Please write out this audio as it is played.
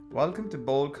Welcome to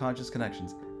Bold Conscious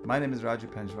Connections. My name is Raju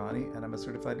Panjwani and I'm a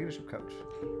certified leadership coach.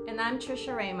 And I'm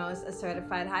Trisha Ramos, a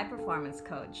certified high performance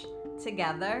coach.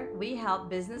 Together, we help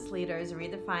business leaders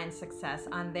redefine success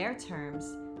on their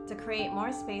terms to create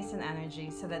more space and energy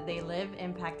so that they live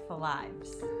impactful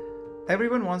lives.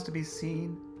 Everyone wants to be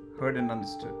seen, heard, and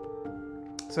understood.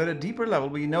 So, at a deeper level,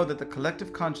 we know that the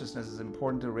collective consciousness is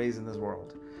important to raise in this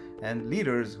world, and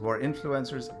leaders who are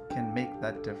influencers can make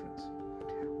that difference.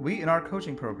 We, in our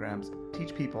coaching programs,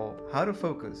 teach people how to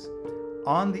focus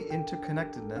on the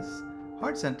interconnectedness,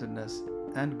 heart-centeredness,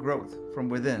 and growth from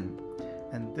within.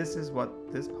 And this is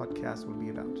what this podcast will be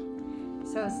about.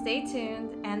 So stay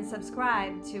tuned and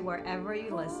subscribe to wherever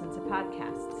you listen to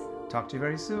podcasts. Talk to you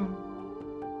very soon.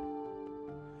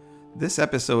 This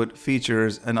episode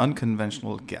features an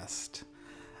unconventional guest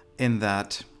in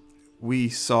that we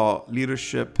saw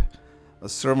leadership, a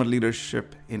servant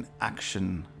leadership in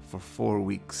action for 4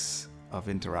 weeks of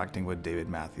interacting with David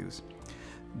Matthews.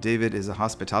 David is a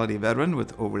hospitality veteran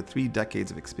with over 3 decades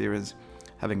of experience,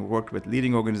 having worked with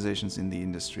leading organizations in the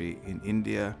industry in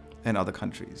India and other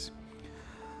countries.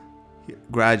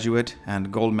 Graduate and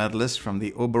gold medalist from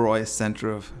the Oberoi Center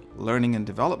of Learning and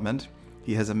Development,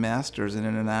 he has a master's in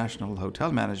international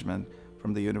hotel management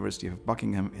from the University of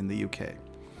Buckingham in the UK.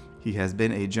 He has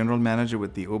been a general manager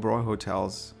with the Oberoi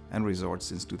Hotels and Resorts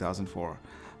since 2004.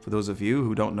 For those of you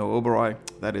who don't know Oberoi,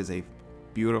 that is a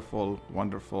beautiful,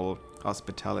 wonderful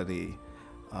hospitality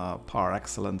par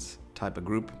excellence type of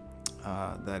group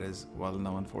that is well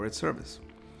known for its service.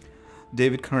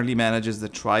 David currently manages the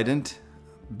Trident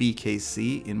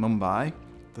BKC in Mumbai,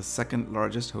 the second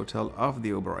largest hotel of the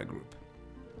Oberoi Group.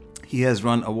 He has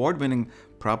run award-winning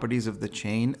properties of the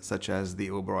chain such as the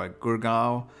Oberoi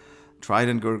Gurgaon,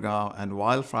 Trident Gurgaon, and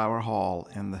Wildflower Hall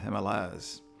in the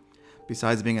Himalayas.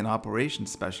 Besides being an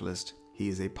operations specialist, he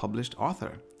is a published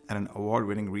author and an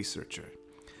award-winning researcher.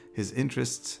 His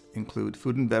interests include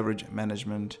food and beverage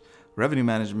management, revenue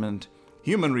management,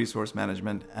 human resource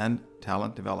management, and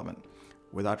talent development.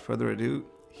 Without further ado,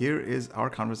 here is our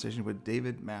conversation with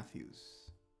David Matthews.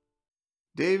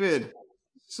 David,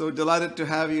 so delighted to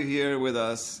have you here with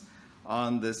us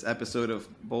on this episode of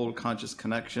Bold Conscious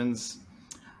Connections.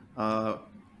 For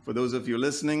those of you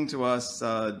listening to us,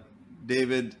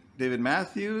 David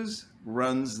Matthews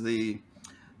runs the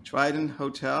Trident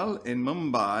Hotel in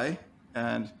Mumbai,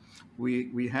 and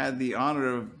we had the honor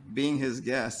of being his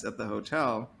guests at the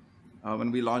hotel when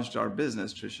we launched our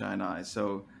business, Trisha and I.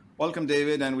 So welcome,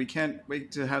 David, and we can't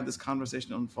wait to have this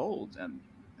conversation unfold and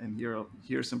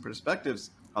hear some perspectives.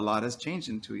 A lot has changed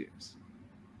in 2 years.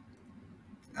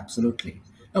 Absolutely.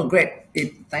 Oh, great.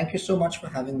 Thank you so much for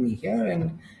having me here.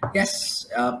 And yes,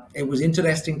 it was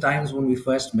interesting times when we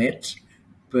first met,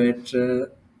 but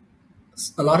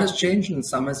a lot has changed and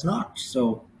some has not.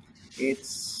 So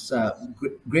it's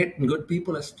great, and good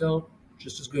people are still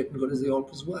just as great and good as they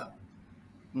always were.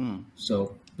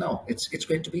 So no, it's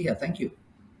great to be here. Thank you.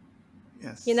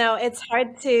 Yes. You know, it's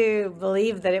hard to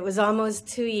believe that it was almost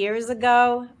 2 years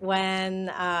ago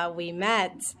when we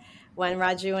met, when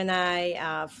Raju and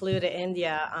I flew to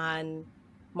India on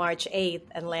March 8th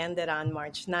and landed on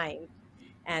March 9th.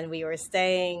 And we were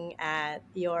staying at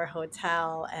your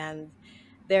hotel, and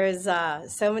there's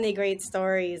so many great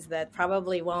stories that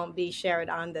probably won't be shared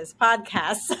on this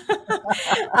podcast.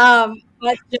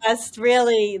 But just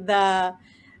really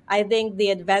I think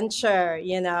the adventure,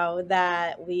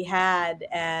 that we had,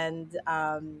 and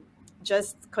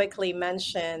just quickly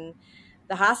mention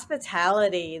the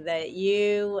hospitality that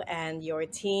you and your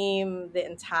team, the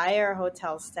entire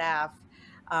hotel staff,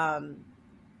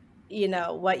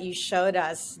 what you showed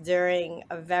us during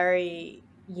a very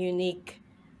unique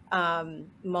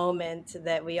moment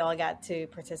that we all got to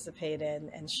participate in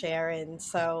and share in.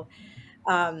 So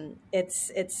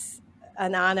it's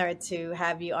an honor to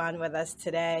have you on with us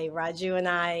today. Raju and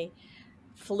I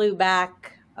flew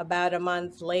back about a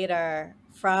month later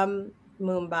from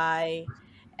Mumbai,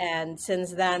 and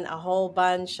since then a whole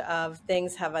bunch of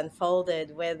things have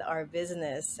unfolded with our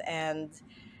business. And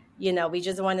we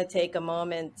just want to take a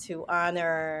moment to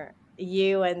honor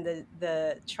you and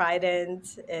the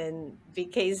Trident and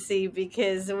BKC,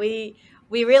 because we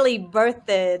really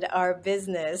birthed our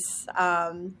business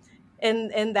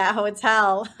in that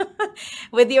hotel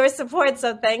with your support.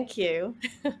 So thank you.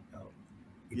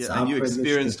 And you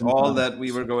experienced all that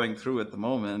we were going through at the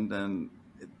moment, and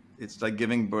it's like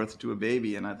giving birth to a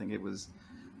baby. And I think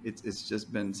it's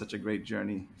just been such a great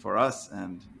journey for us,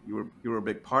 and you were a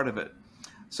big part of it.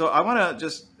 So I want to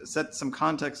just set some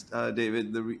context,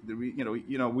 David.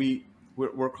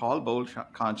 We're called Bold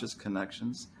Conscious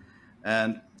Connections,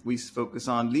 and we focus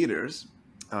on leaders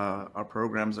our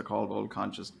programs are called Old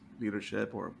Conscious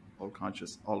Leadership or Old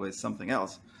Conscious Always Something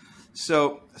Else.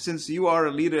 So since you are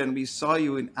a leader and we saw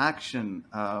you in action,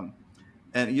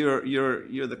 and you're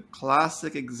the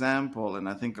classic example, and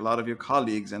I think a lot of your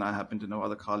colleagues, and I happen to know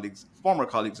other colleagues, former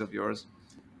colleagues of yours,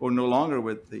 who are no longer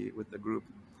with the group,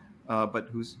 but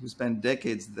who spent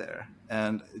decades there,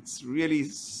 and it's really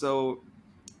so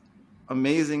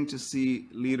amazing to see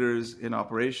leaders in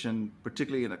operation,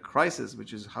 particularly in a crisis,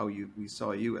 which is how we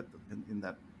saw you in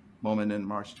that moment in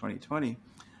March 2020.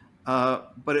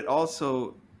 But it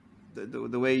also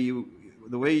the way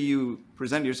you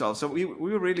present yourself. So we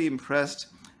were really impressed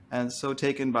and so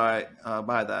taken by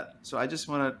that. So I just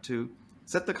wanted to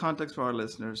set the context for our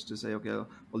listeners to say, okay,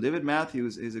 well, David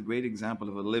Matthews is a great example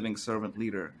of a living servant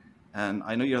leader. And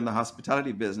I know you're in the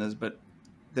hospitality business, but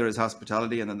there is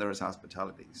hospitality and then there is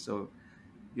hospitality. So,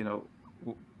 you know,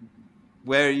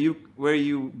 where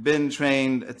you've been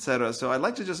trained, etc. So I'd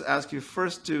like to just ask you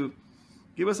first to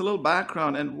give us a little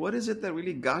background and what is it that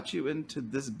really got you into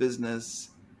this business?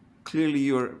 Clearly,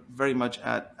 you're very much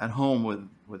at home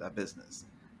with that business.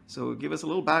 So give us a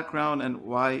little background and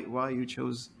why you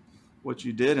chose what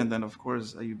you did, and then of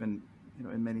course you've been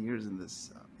in many years in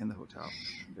this in the hotel.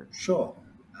 Sure.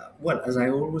 Well, as I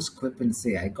always quip and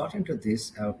say, I got into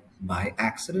this by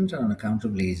accident and on account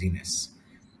of laziness.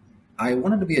 I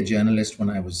wanted to be a journalist when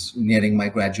I was nearing my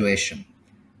graduation.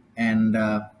 And,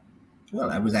 well,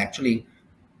 I was actually,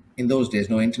 in those days,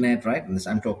 no internet, right? And this,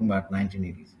 I'm talking about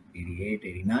 1988,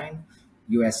 89,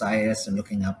 USIS, and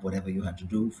looking up whatever you had to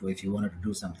do for if you wanted to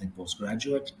do something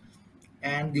postgraduate.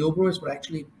 And the Oberois were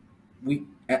actually,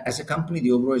 as a company, the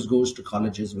Oberois goes to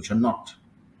colleges which are not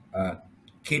uh,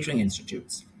 catering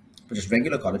institutes, but just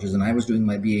regular colleges. And I was doing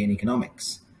my BA in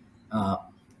economics. Uh,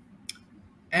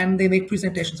 and they make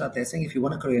presentations out there saying, if you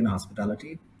want a career in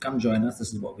hospitality, come join us.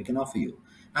 This is what we can offer you.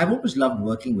 I've always loved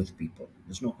working with people.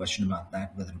 There's no question about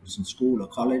that, whether it was in school or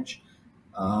college.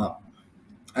 Uh,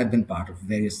 I've been part of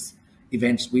various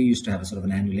events. We used to have a sort of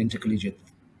an annual intercollegiate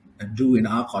do in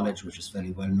our college, which is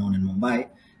fairly well known in Mumbai.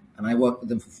 And I worked with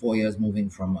them for 4 years, moving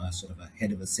from a sort of a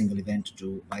head of a single event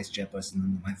to vice chairperson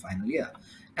in my final year.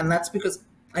 And that's because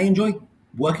I enjoy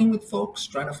working with folks,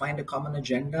 trying to find a common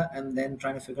agenda, and then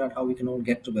trying to figure out how we can all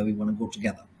get to where we want to go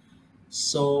together.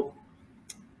 So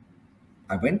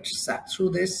I went, sat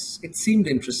through this. It seemed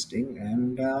interesting,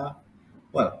 and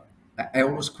well, I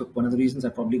always quit. One of the reasons I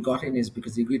probably got in is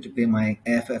because they agreed to pay my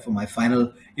airfare for my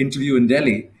final interview in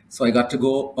Delhi. So I got to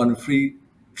go on a free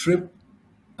trip,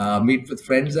 meet with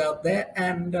friends out there,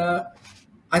 and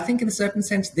I think in a certain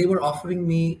sense they were offering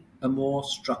me a more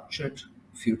structured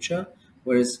future,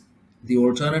 whereas the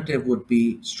alternative would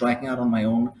be striking out on my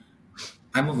own.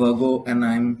 I'm a Virgo and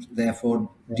I'm therefore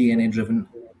DNA driven,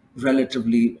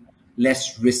 relatively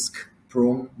less risk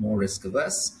prone, more risk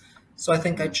averse. So I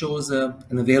think I chose an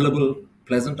available,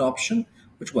 pleasant option,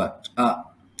 which worked.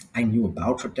 I knew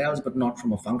about hotels, but not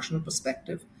from a functional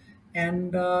perspective.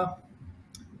 And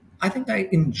I think I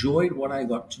enjoyed what I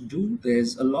got to do.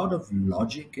 There's a lot of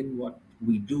logic in what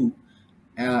we do.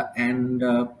 And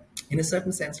in a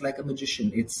certain sense, like a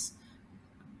magician, it's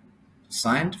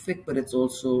scientific, but it's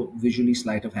also visually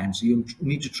sleight of hand. So you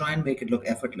need to try and make it look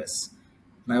effortless.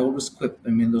 And I always quip, I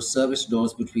mean, those service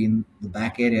doors between the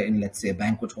back area in, let's say, a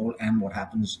banquet hall and what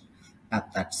happens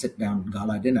at that sit down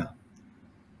gala dinner.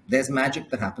 There's magic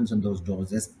that happens in those doors.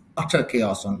 There's utter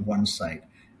chaos on one side.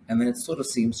 And then it sort of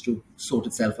seems to sort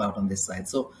itself out on this side.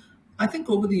 So I think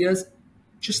over the years,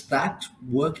 just that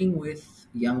working with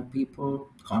young people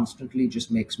constantly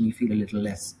just makes me feel a little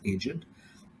less aged.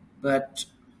 But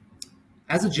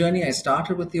as a journey, I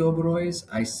started with the Oberois.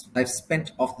 I've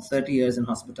spent, of the 30 years in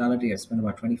hospitality, I spent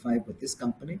about 25 with this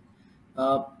company.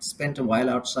 Spent a while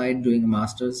outside doing a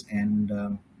master's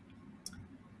and,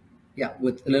 yeah,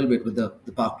 with a little bit with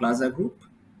the Park Plaza group.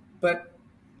 But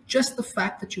just the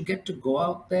fact that you get to go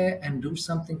out there and do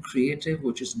something creative,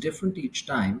 which is different each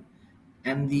time.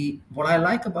 And what I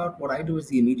like about what I do is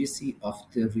the immediacy of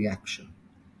the reaction.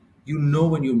 You know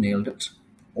when you nailed it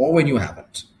or when you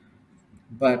haven't.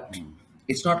 But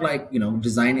it's not like,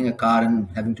 designing a car and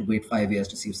having to wait 5 years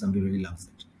to see if somebody really loves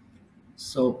it.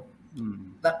 So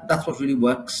that's what really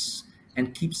works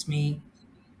and keeps me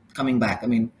coming back. I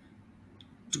mean,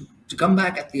 to come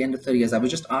back at the end of 30 years, I was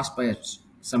just asked by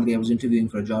somebody I was interviewing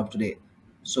for a job today.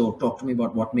 So talk to me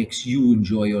about what makes you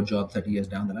enjoy your job 30 years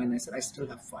down the line. I said, I still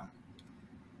have fun.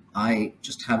 I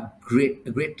just have a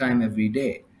great time every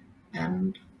day.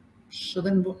 And so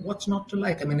then what's not to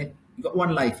like? I mean, you've got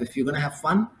one life. If you're going to have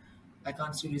fun, I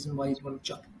can't see a reason why you want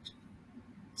to chuck it.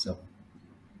 So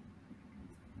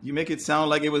You make it sound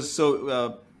like it was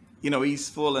so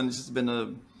easeful and it's just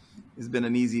been it's been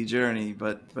an easy journey,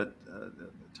 but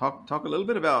talk a little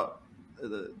bit about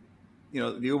the the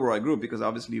Uberoi group, because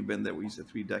obviously you've been there. We said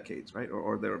 3 decades, right,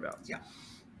 or thereabouts. Yeah.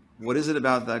 What is it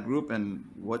about that group, and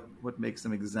what makes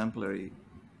them exemplary?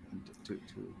 To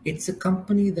It's a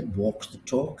company that walks the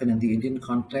talk, and in the Indian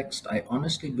context, I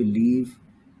honestly believe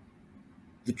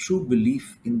the true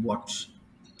belief in what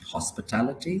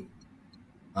hospitality,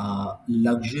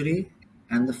 luxury,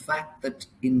 and the fact that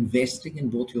investing in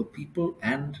both your people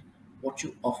and what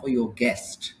you offer your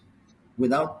guest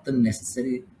without the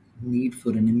necessary need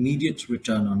for an immediate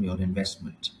return on your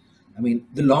investment. I mean,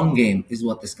 the long game is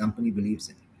what this company believes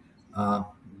in. Uh,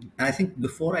 and I think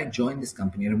before I joined this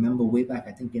company, I remember way back,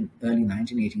 I think in early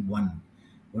 1981,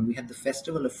 when we had the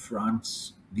Festival of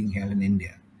France being held in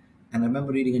India. And I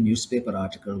remember reading a newspaper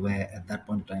article where, at that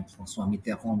point in time, Francois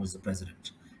Mitterrand was the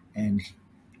president. And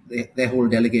their whole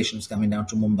delegation was coming down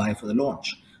to Mumbai for the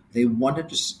launch. They wanted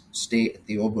to stay at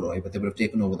the Oberoi, but they would have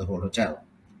taken over the whole hotel,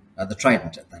 the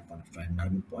Trident at that point of Trident,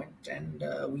 Nariman Point, and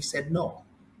we said no.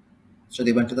 So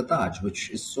they went to the Taj,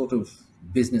 which is sort of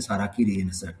business harakiri in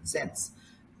a certain sense.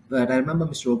 But I remember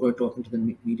Mr. Oberoi talking to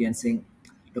the media and saying,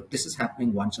 look, this is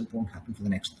happening once and it won't happen for the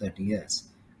next 30 years.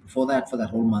 Before that, for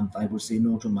that whole month, I would say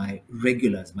no to my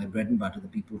regulars, my bread and butter, the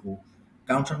people who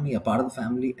count on me, are part of the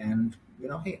family, and,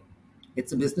 hey,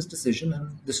 it's a business decision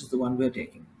and this is the one we're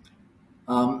taking.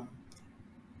 Um,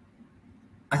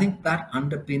 I think that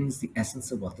underpins the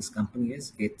essence of what this company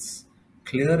is. It's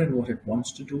clear in what it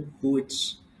wants to do, who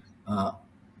its uh,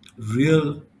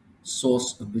 real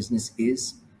source of business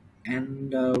is,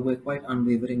 and we're quite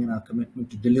unwavering in our commitment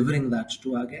to delivering that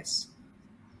to our guests.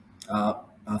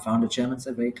 Our founder chairman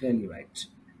said very clearly, right?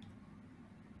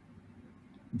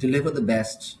 Deliver the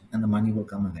best, and the money will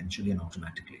come eventually and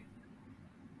automatically.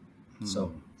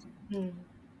 So Mm.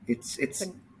 it's It's it's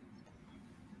a,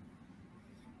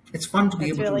 it's fun to be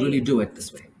that's able to really really, do it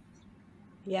this way.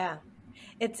 yeah.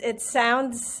 It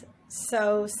sounds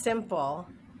so simple,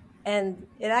 and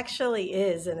it actually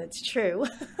is, and it's true.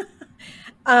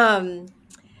 um,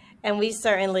 and we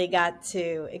certainly got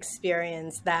to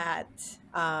experience that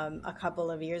a couple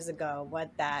of years ago,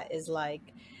 what that is like.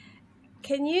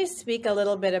 Can you speak a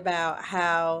little bit about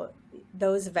how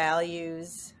those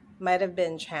values might have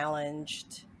been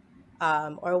challenged,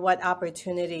 or what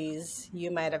opportunities you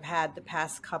might have had the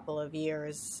past couple of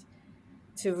years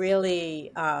to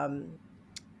really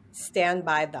stand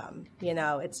by them?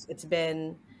 It's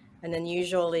been an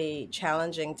unusually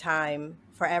challenging time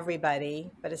for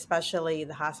everybody, but especially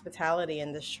the hospitality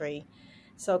industry.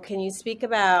 So, can you speak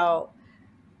about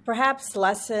perhaps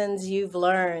lessons you've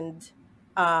learned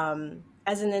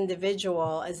as an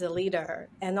individual, as a leader,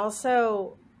 and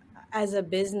also as a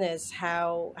business,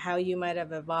 how you might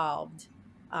have evolved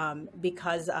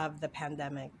because of the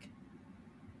pandemic?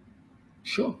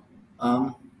 Sure.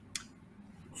 Um,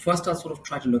 First, I'll sort of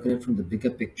try to look at it from the bigger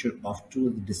picture of two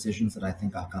of the decisions that I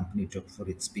think our company took for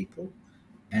its people.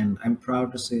 And I'm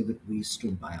proud to say that we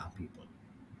stood by our people.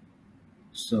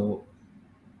 So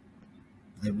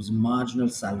there was a marginal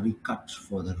salary cut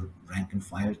for the rank and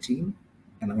file team.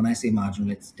 And when I say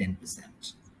marginal, it's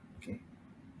 10%. Okay.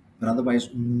 But otherwise,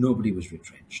 nobody was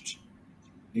retrenched.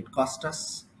 It cost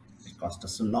us, it cost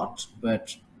us a lot,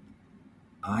 but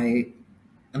I,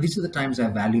 and these are the times I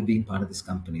value being part of this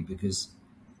company because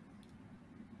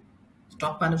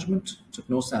top management took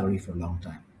no salary for a long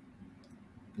time.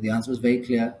 But the answer was very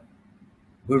clear.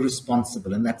 We're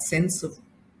responsible. And that sense of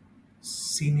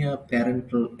senior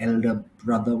parental, elder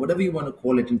brother, whatever you want to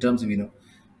call it, in terms of,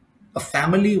 a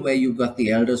family where you've got the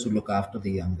elders who look after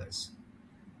the youngers.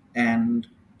 And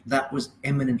that was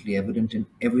eminently evident in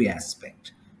every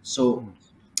aspect. So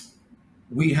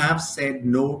we have said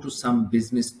no to some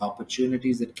business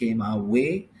opportunities that came our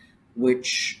way,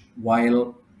 which,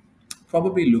 while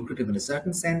probably lucrative in a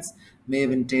certain sense, may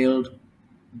have entailed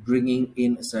bringing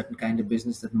in a certain kind of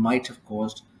business that might have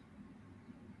caused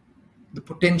the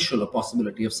potential or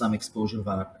possibility of some exposure of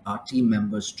our team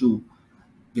members to,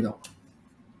 you know,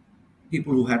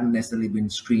 people who hadn't necessarily been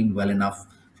screened well enough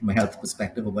from a health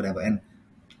perspective or whatever. And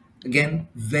again,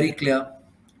 very clear,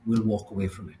 we'll walk away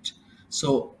from it.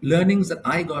 So learnings that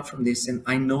I got from this, and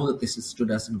I know that this has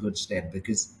stood us in good stead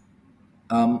because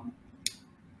um,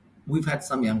 we've had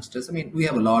some youngsters. I mean, we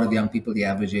have a lot of young people. The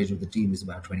average age of the team is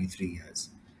about 23 years.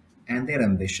 And they're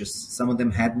ambitious. Some of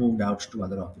them had moved out to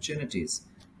other opportunities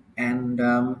and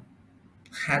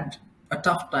had a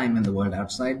tough time in the world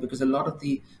outside because a lot of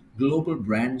the global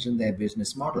brands in their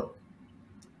business model,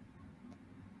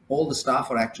 all the staff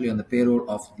are actually on the payroll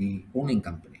of the owning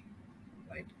company,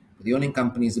 right? The owning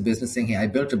company is a business saying, hey, I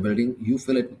built a building, you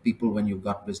fill it with people when you've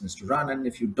got business to run. And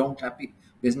if you don't have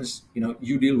business,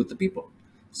 you deal with the people.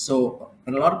 So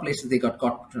in a lot of places, they got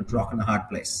caught between a rock and a hard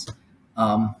place.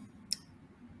 Um,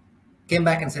 Came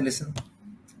back and said, listen,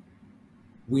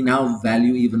 we now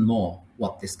value even more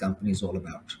what this company is all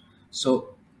about.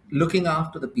 So, looking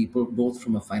after the people, both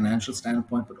from a financial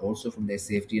standpoint, but also from their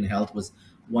safety and health, was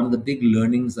one of the big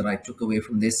learnings that I took away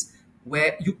from this.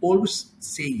 Where you always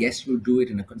say, yes, you'll do it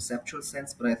in a conceptual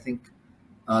sense, but I think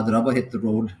the rubber hit the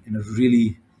road in a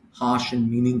really harsh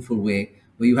and meaningful way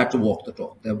where you had to walk the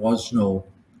talk. There was no,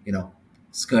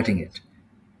 skirting it.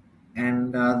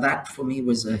 And that for me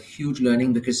was a huge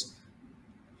learning because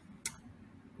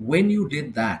when you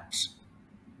did that,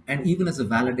 and even as a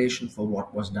validation for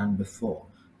what was done before,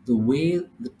 the way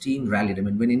the team rallied. I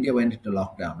mean, when India went into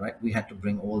lockdown, right, we had to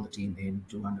bring all the team in,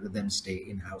 200 of them stay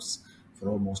in house for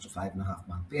almost a 5.5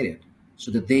 month period so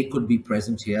that they could be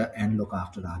present here and look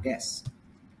after our guests.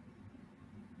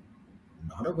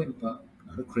 Not a whimper,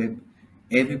 not a crib.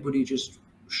 Everybody just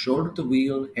shouldered the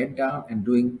wheel, head down, and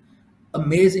doing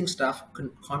amazing stuff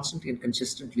constantly and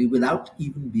consistently without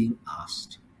even being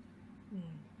asked.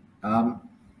 Um,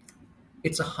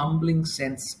 it's a humbling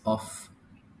sense of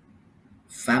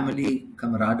family,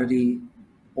 camaraderie,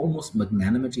 almost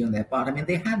magnanimity on their part. I mean,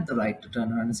 they had the right to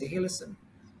turn around and say, "Hey, listen,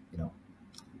 you know,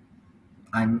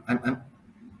 I'm, I'm, I'm,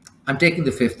 I'm taking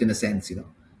the fifth in a sense,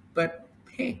 but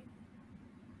hey,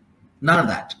 none of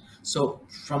that." So,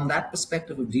 from that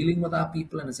perspective of dealing with our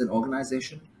people and as an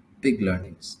organization, big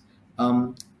learnings.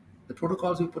 Um, the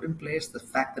protocols we put in place, the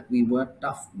fact that we were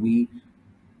tough, we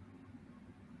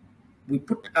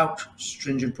put out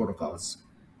stringent protocols.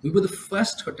 We were the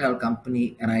first hotel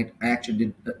company, and I actually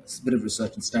did a bit of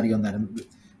research and study on that. And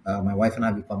my wife and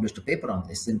I, we published a paper on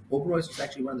this. And Oberoi's was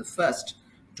actually one of the first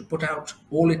to put out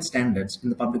all its standards in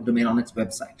the public domain on its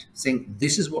website, saying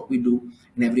this is what we do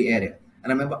in every area.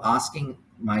 And I remember asking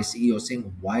my CEO,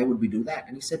 saying, why would we do that?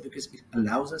 And he said, because it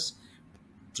allows us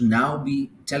to now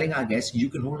be telling our guests, you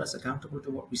can hold us accountable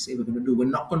to what we say we're going to do. We're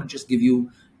not going to just give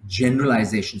you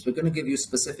generalizations. We're going to give you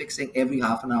specifics, saying every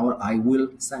half an hour, I will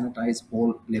sanitize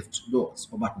all lift doors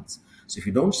or buttons. So if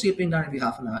you don't see it being done every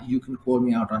half an hour, you can call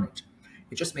me out on it.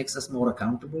 It just makes us more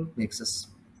accountable, makes us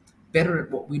better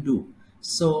at what we do.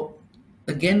 So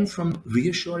again, from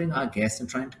reassuring our guests and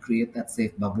trying to create that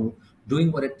safe bubble,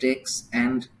 doing what it takes,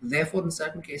 and therefore in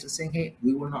certain cases saying, hey,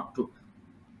 we will not do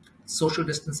social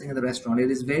distancing in the restaurant.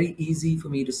 It is very easy for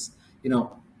me to, you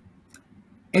know,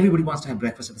 everybody wants to have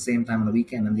breakfast at the same time on the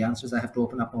weekend. And the answer is I have to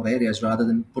open up more areas rather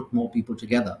than put more people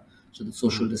together so that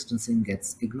social distancing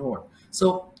gets ignored.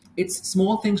 So it's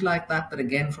small things like that that,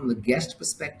 again, from the guest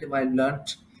perspective, I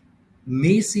learned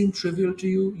may seem trivial to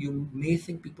you. You may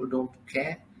think people don't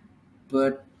care,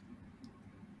 but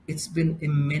it's been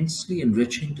immensely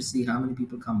enriching to see how many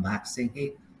people come back saying,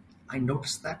 hey, I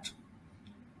noticed that.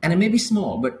 And it may be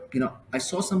small, but I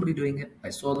saw somebody doing it.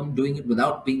 I saw them doing it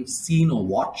without being seen or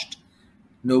watched.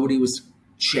 Nobody was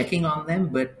checking on them,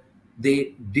 but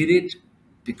they did it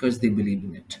because they believed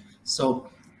in it. So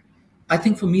I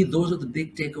think for me, those are the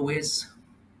big takeaways.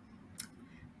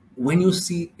 When you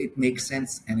see it makes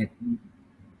sense and it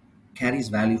carries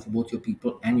value for both your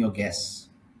people and your guests,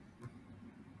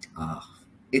 uh,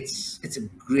 it's a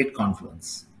great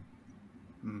confluence.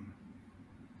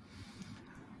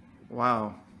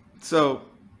 Wow. So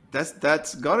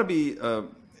that's got to be,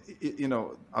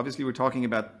 obviously we're talking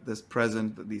about this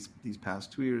present, these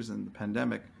past 2 years and the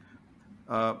pandemic.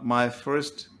 My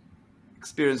first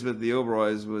experience with the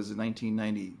Oberois was in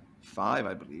 1995,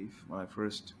 I believe, when I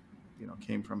first,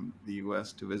 came from the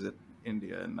U.S. to visit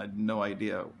India, and I had no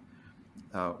idea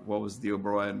what was the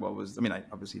Oberoi and what was. I mean, I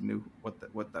obviously knew what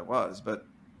that was, but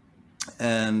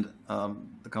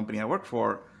the company I worked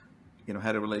for,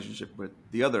 had a relationship with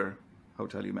the other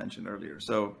hotel you mentioned earlier.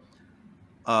 So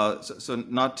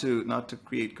not to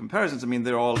create comparisons. I mean,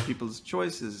 they're all people's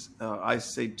choices. I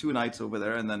stayed 2 nights over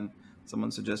there, and then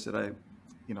someone suggested I,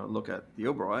 look at the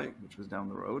Oberoi, which was down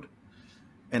the road,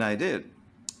 and I did.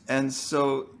 And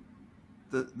so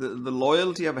the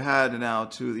loyalty I've had now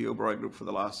to the Oberoi Group for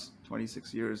the last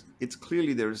 26 years, it's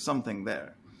clearly there is something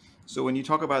there. So when you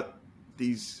talk about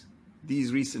these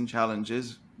recent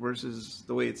challenges versus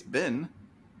the way it's been,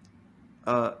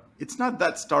 it's not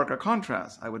that stark a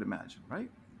contrast, I would imagine, right?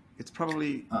 It's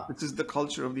probably, this is the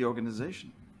culture of the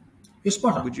organization. You're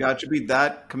spot on. Would you attribute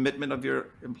that commitment of your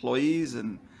employees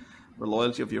and the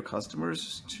loyalty of your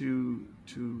customers to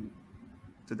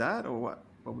that, or what?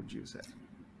 What would you say?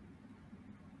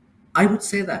 I would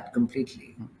say that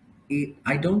completely.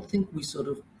 I don't think we sort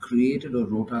of created or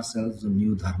wrote ourselves a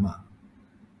new dharma.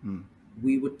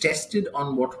 We were tested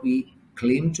on what we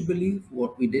claimed to believe,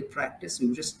 what we did practice.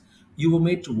 You were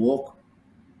made to walk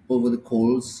over the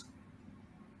coals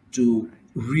to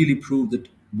Right. really prove that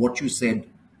what you said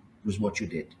was what you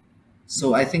did.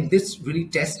 So I think this really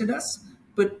tested us,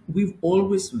 but we've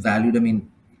always valued. I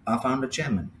mean, our founder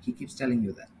chairman, he keeps telling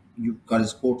you that. You've got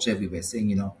his quotes everywhere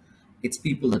saying, it's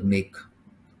people that make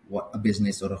what a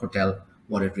business or a hotel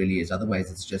what it really is. Otherwise,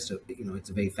 it's just it's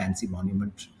a very fancy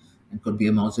monument and could be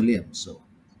a mausoleum. So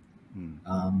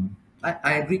Mm.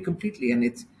 I agree completely, and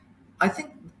I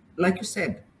think, like you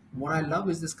said, what I love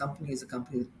is this company is a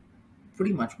company that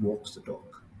pretty much walks the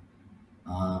talk.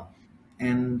 Uh,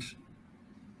 and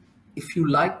if you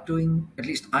like doing, at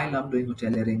least I love doing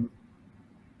hoteliering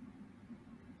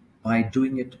by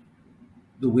doing it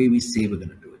the way we say we're going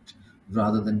to do it,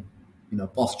 rather than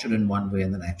posture in one way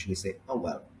and then actually say, oh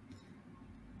well,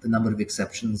 the number of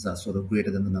exceptions are sort of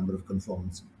greater than the number of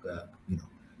conformances.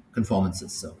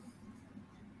 So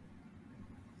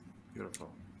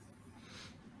Beautiful.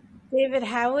 David,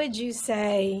 how would you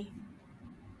say,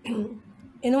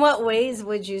 in what ways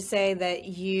would you say that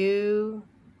you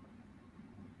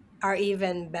are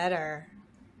even better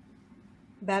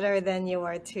than you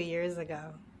were 2 years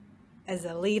ago as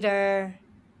a leader,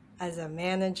 as a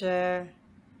manager,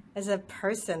 as a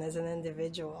person, as an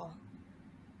individual?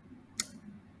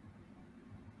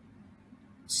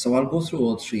 so I'll go through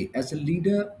all three. As a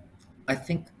leader, I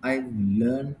think I've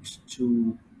learned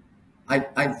to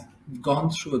I've gone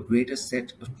through a greater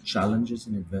set of challenges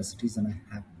and adversities than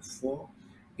I had before.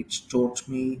 It's taught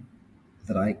me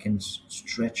that I can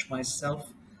stretch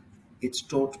myself. It's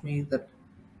taught me that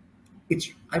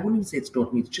I wouldn't even say it's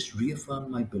taught me, it's just reaffirmed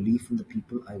my belief in the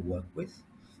people I work with.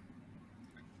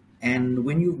 And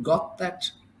when you've got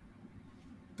that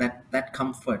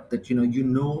comfort that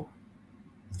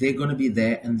they're going to be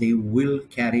there and they will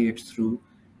carry it through,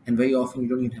 and very often you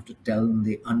don't even have to tell them,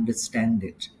 they understand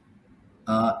it.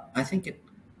 I think it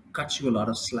cuts you a lot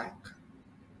of slack.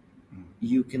 Mm.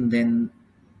 You can then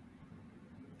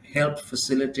help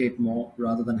facilitate more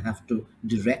rather than have to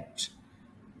direct.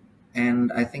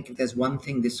 And I think if there's one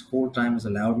thing this whole time has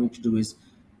allowed me to do is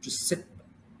to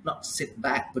not sit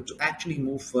back, but to actually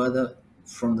move further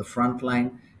from the front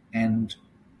line and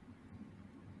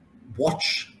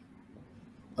watch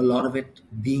a lot of it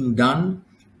being done.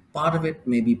 Part of it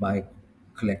maybe by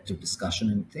collective discussion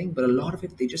and thing, but a lot of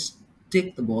it they just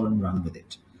take the ball and run with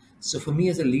it. So for me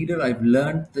as a leader, I've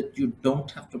learned that you don't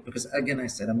have to, because again I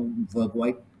said I'm a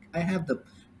Virgo. I have the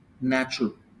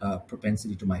natural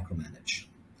propensity to micromanage.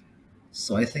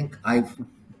 So I think I've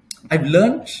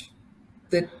learned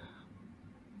that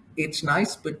it's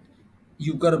nice, but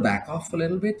you've got to back off a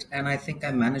little bit. And I think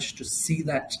I managed to see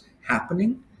that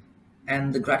happening.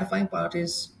 And the gratifying part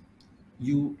is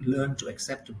you learn to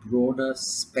accept a broader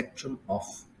spectrum of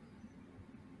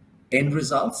end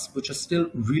results, which are still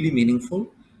really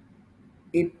meaningful.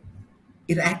 It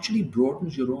it actually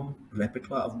broadens your own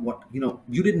repertoire of what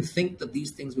you didn't think that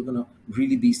these things were going to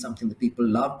really be something that people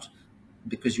loved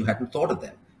because you hadn't thought of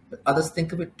them, but others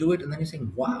think of it, do it, and then you're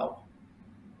saying, wow,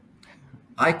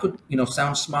 I could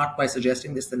sound smart by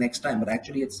suggesting this the next time, but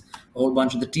actually it's a whole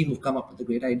bunch of the team who've come up with a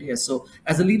great idea. So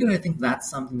as a leader, I think that's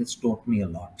something that's taught me a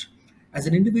lot. As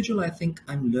an individual, I think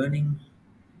I'm learning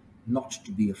not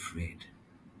to be afraid,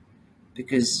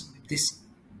 because this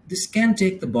can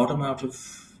take the bottom out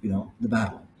of the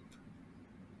battle.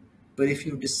 But if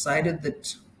you've decided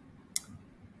that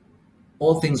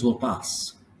all things will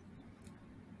pass,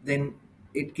 then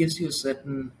it gives you a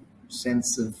certain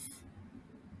sense of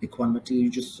equanimity.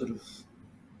 You just sort of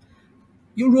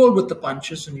you roll with the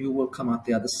punches, and you will come out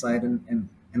the other side, and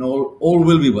all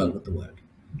will be well with the world.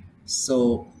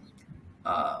 So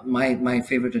my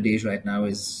favorite adage right now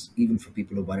is, even for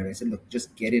people who are worried, I said, look,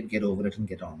 just get over it, and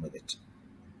get on with it,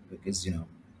 because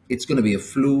it's going to be a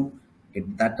flu.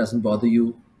 That doesn't bother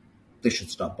you. This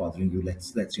should stop bothering you.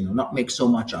 Let's not make so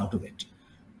much out of it.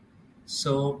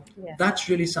 So Yeah. that's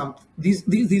really some.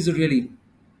 These are really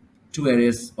two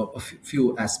areas of a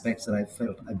few aspects that I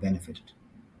felt I benefited.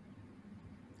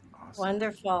 Awesome.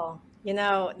 Wonderful.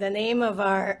 The name of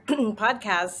our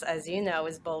podcast, as you know,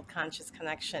 is Bold Conscious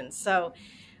Connection. So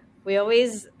we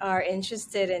always are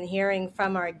interested in hearing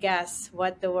from our guests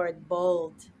what the word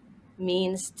bold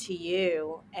means to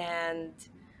you and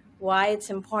why it's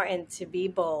important to be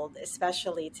bold,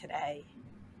 especially today.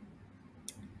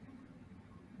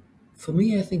 For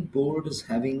me, I think bold is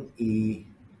having a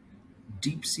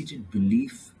deep-seated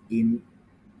belief in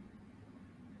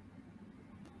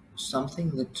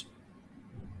something that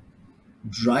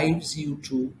drives you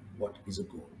to what is a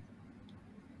goal.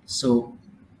 So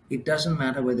it doesn't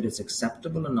matter whether it's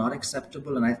acceptable or not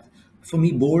acceptable. And For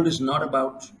me, bold is not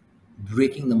about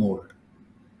breaking the mold.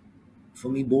 For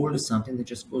me, bold is something that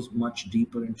just goes much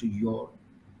deeper into your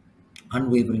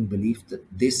unwavering belief that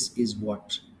this is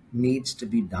what needs to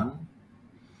be done,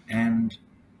 and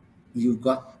you've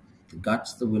got the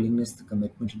guts, the willingness, the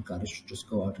commitment, and courage to just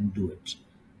go out and do it.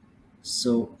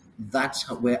 So that's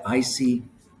where I see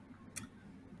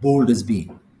bold as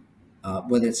being.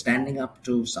 Whether it's standing up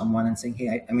to someone and saying,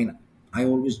 hey, I mean, I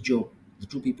always joke, the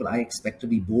two people I expect to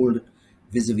be bold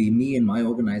vis-a-vis me and my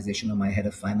organization are my head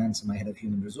of finance and my head of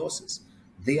human resources.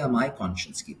 They are my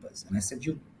conscience keepers. And I said,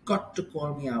 you've got to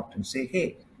call me out and say,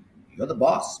 hey, you're the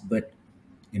boss, but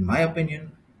in my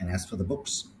opinion, and as for the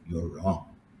books, you're wrong.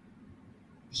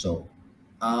 So,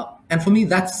 and for me,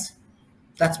 that's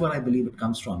what I believe it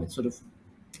comes from. It's sort of,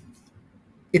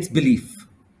 it's belief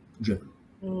driven.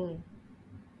 Mm.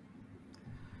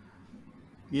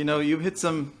 You know, you've hit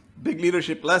some big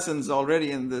leadership lessons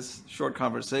already in this short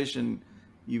conversation.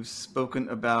 You've spoken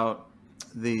about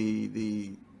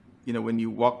the you know, when you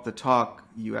walk the talk,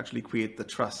 you actually create the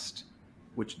trust,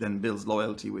 which then builds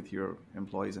loyalty with your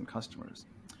employees and customers.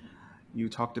 You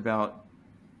talked about,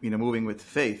 you know, moving with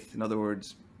faith. In other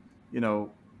words, you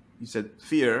know, you said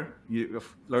fear, you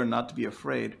learn not to be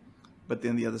afraid, but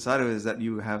then the other side of it is that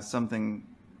you have something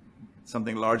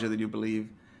larger that you believe,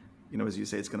 you know, as you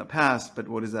say, it's going to pass, but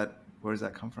what is that, where does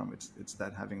that come from? It's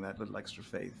that having that little extra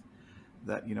faith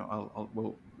that, you know,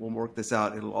 we'll work this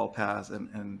out, it'll all pass,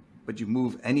 but you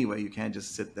move anyway, you can't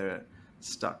just sit there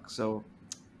stuck. So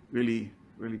really,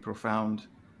 really profound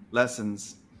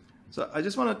lessons. So I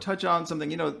just want to touch on something,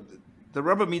 you know, the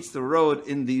rubber meets the road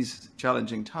in these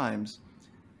challenging times,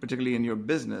 particularly in your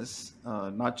business,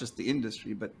 not just the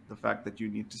industry, but the fact that you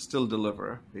need to still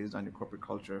deliver based on your corporate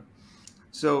culture.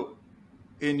 So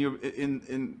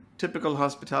in typical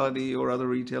hospitality or other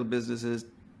retail businesses,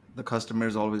 the customer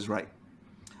is always right.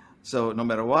 So no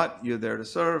matter what, you're there to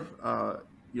serve.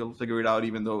 You'll figure it out,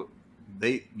 even though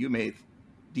you may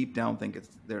deep down think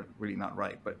they're really not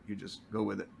right, but you just go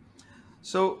with it.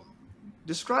 So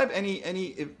describe any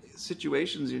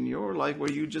situations in your life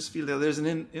where you just feel that there's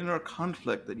an inner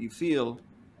conflict that you feel,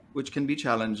 which can be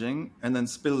challenging and then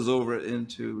spills over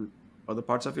into other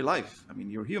parts of your life. I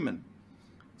mean, you're human.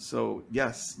 So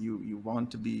yes, you want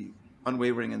to be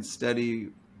unwavering and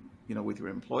steady, you know, with your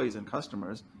employees and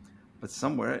customers, but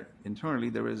somewhere internally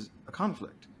there is a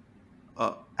conflict.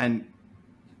 And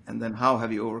then how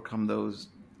have you overcome those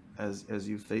as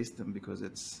you face them? Because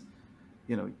it's,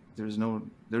 you know, there's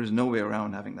no way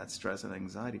around having that stress and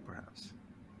anxiety, perhaps.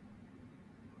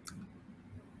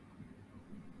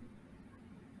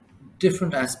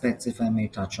 Different aspects, if I may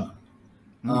touch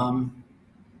on.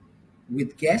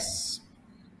 With guests,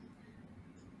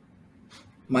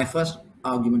 my first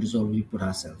argument is always put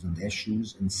ourselves in their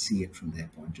shoes and see it from their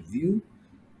point of view.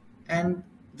 And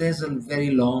there's a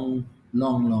very long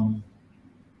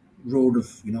road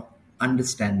of, you know,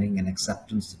 understanding and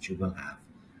acceptance that you will have.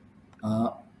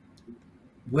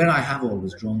 Where I have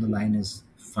always drawn the line is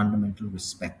fundamental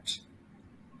respect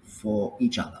for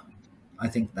each other. I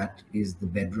think that is the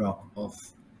bedrock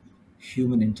of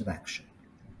human interaction.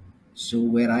 So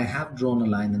where I have drawn a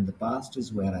line in the past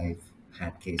is where I've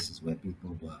had cases where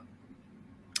people were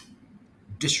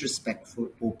disrespectful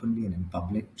openly and in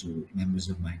public to members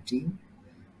of my team.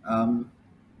 Um,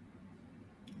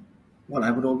 well,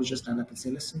 I would always just stand up and say,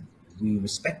 listen, we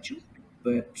respect you,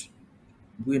 but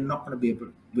we're not going to be able,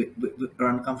 we're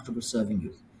uncomfortable serving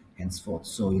you henceforth.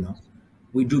 So, you know,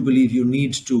 we do believe you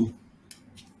need to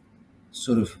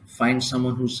sort of find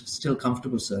someone who's still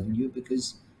comfortable serving you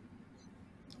because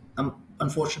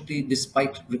unfortunately,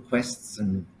 despite requests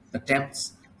and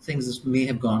attempts, things may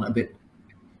have gone a bit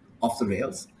off the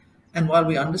rails. And while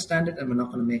we understand it and we're not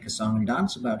going to make a song and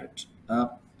dance about it,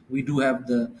 we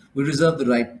reserve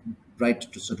the right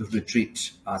to sort of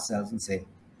retreat ourselves and say,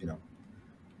 you know,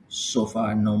 so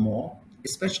far and no more,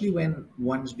 especially when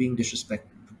one's being disrespectful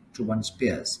to one's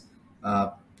peers.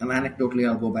 And anecdotally,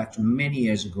 I'll go back to many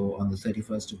years ago on the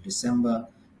 31st of December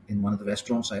in one of the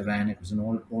restaurants I ran. It was an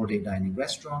all-day dining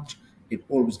restaurant. It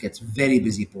always gets very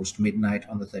busy post midnight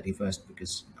on the 31st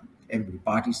because everybody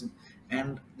parties.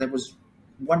 And there was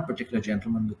one particular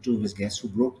gentleman with two of his guests who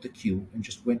broke the queue and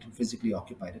just went and physically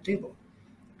occupied a table.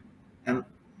 And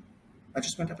I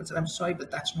just went up and said, I'm sorry,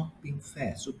 but that's not being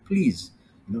fair. So please,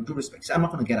 you know, do respect. He said, I'm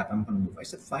not going to get up. I'm going to move. I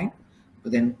said, fine.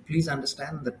 But then please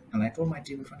understand that, and I told my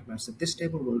team in front of me, I said, this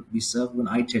table will be served when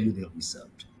I tell you they'll be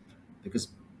served. Because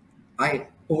I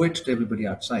owe it to everybody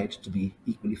outside to be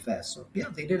equally fair. So yeah,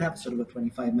 they did have sort of a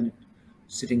 25-minute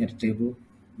sitting at a table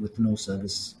with no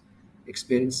service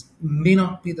experience. May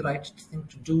not be the right thing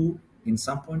to do in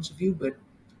some points of view, but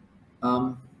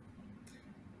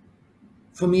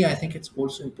for me, I think it's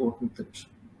also important that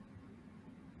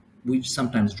we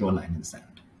sometimes draw a line in the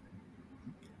sand.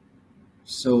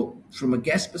 So, from a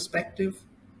guest perspective,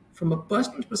 from a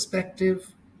personal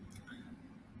perspective,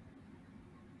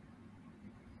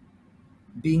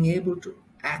 being able to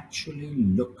actually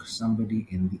look somebody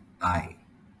in the eye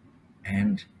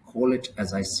and call it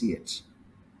as I see it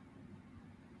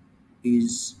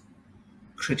is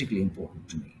critically important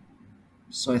to me.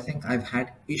 So I think I've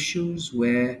had issues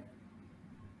where,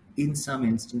 in some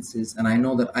instances, and I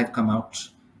know that I've come out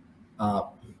uh,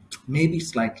 maybe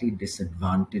slightly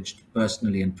disadvantaged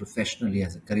personally and professionally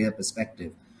as a career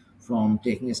perspective from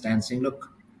taking a stand saying,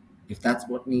 look, if that's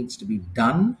what needs to be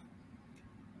done,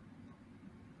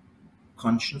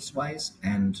 conscience wise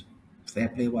and fair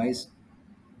play wise,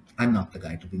 I'm not the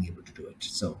guy to being able to do it.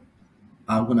 So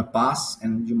I'm going to pass,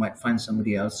 and you might find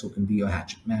somebody else who can be your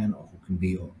hatchet man or who can be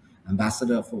your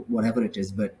ambassador for whatever it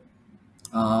is. But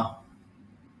uh,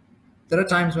 there are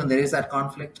times when there is that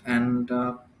conflict, and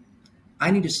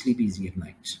I need to sleep easy at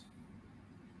night.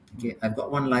 Okay, I've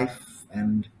got one life,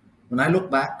 and when I look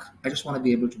back, I just want to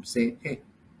be able to say, "Hey,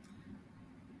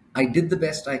 I did the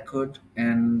best I could,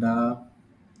 and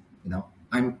you know,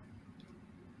 I'm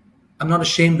not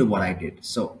ashamed of what I did."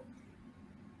 So,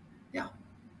 yeah,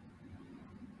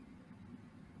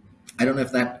 I don't know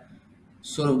if that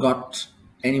sort of got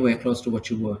anywhere close to what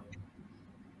you were.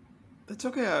 That's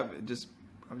okay.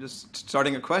 I'm just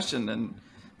starting a question and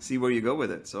see where you go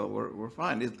with it. So we're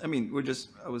fine. I mean,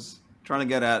 I was trying to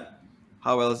get at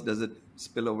how else does it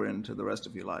spill over into the rest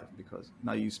of your life, because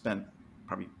now you spend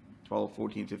probably 12,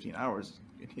 14, 15 hours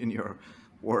in your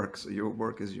work. So your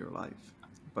work is your life,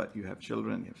 but you have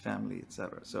children, you have family,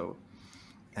 etc. So,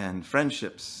 and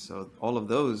friendships. So all of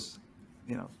those,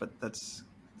 but this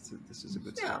is a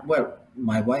good Yeah, start. well,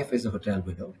 my wife is a hotel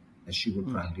widow, as she would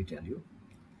Hmm. proudly tell you.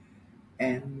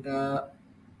 And,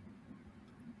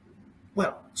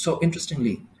 well, so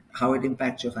interestingly, how it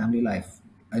impacts your family life.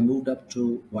 I moved up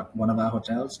to one of our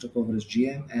hotels, took over as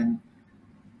GM, and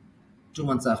 2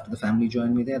 months after the family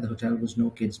joined me there, the hotel was no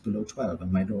kids below 12,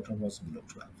 and my daughter was below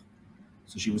 12.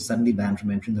 So she was suddenly banned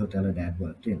from entering the hotel her dad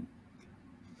worked in.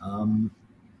 Um,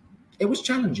 it was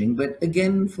challenging, but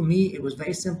again, for me, it was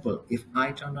very simple. If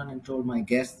I turned around and told my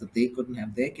guests that they couldn't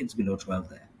have their kids below 12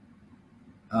 there,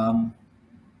 um,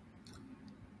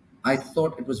 I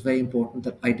thought it was very important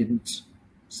that I didn't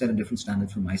set a different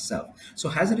standard for myself. So,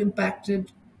 has it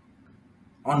impacted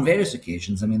on various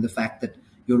occasions? I mean, the fact that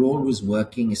you're always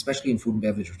working, especially in food and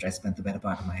beverage, which I spent the better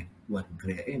part of my working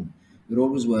career in, you're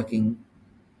always working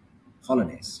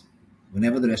holidays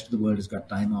whenever the rest of the world has got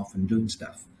time off and doing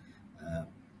stuff. Uh,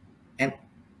 and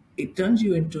it turns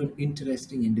you into an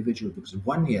interesting individual because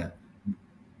one year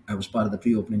I was part of the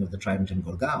pre opening of the Trident in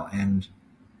Gurgaon, and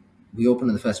we opened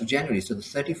on the 1st of January. So the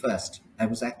 31st, I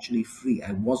was actually free.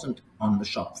 I wasn't on the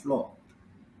shop floor.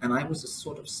 And I was a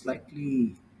sort of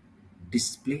slightly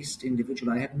displaced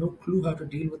individual. I had no clue how to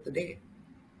deal with the day.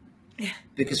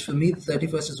 Because for me, the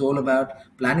 31st is all about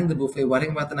planning the buffet,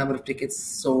 worrying about the number of tickets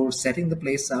sold, setting the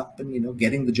place up, and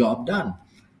getting the job done.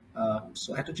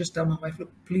 So I had to just tell my wife,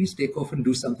 look, please take off and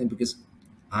do something because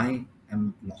I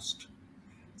am lost.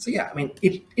 So yeah, I mean,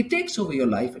 it takes over your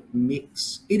life.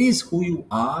 It is who you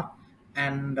are,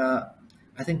 and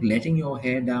I think letting your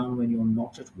hair down when you're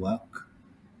not at work.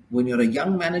 When you're a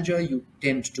young manager, you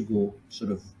tend to go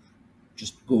sort of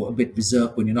just go a bit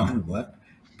berserk when you're not at work.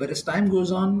 But as time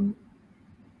goes on,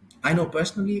 I know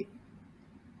personally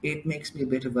it makes me a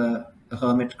bit of a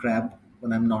hermit crab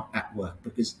when I'm not at work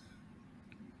because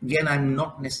again, I'm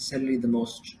not necessarily the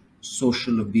most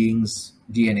social of beings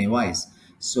DNA wise.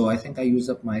 So I think I use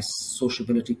up my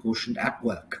sociability quotient at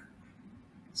work.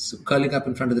 So curling up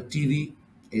in front of the TV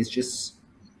is just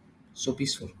so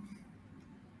peaceful.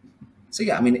 So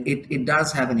yeah, I mean, it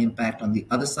does have an impact on the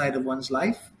other side of one's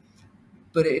life,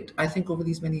 but I think over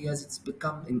these many years, it's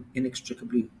become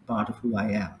inextricably part of who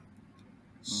I am.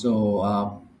 Hmm.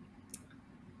 So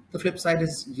the flip side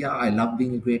is, yeah, I love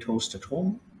being a great host at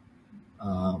home.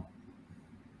 Uh,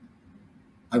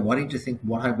 I worry to think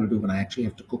what I will do when I actually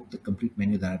have to cook the complete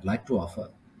menu that I'd like to offer.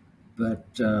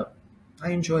 But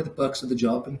I enjoy the perks of the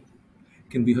job and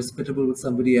can be hospitable with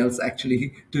somebody else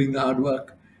actually doing the hard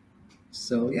work.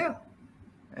 So yeah,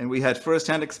 And we had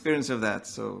first-hand experience of that,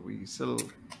 so we still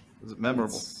it was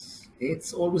memorable.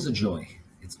 it's always a joy.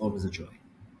 It's always a joy.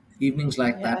 Evenings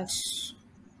like that, Yes.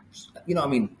 I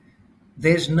mean,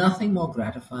 there's nothing more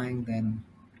gratifying than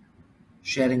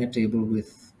sharing a table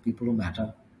with people who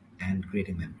matter and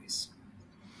creating memories.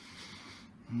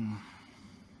 Hmm.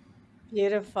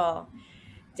 Beautiful.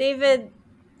 David,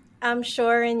 I'm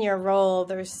sure in your role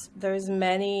there's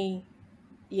many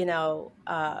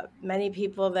many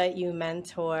people that you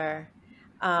mentor.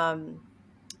 Um,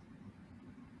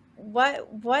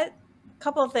 what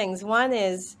couple things. One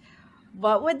is,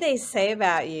 what would they say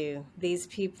about you, these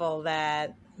people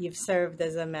that you've served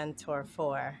as a mentor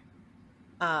for?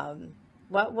 Um,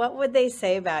 what would they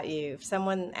say about you if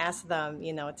someone asked them,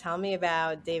 tell me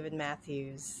about David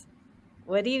Matthews?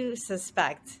 What do you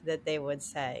suspect that they would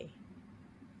say?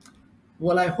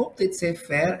 Well, I hope they'd say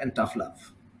fair and tough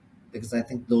love, because I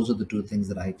think those are the two things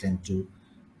that I tend to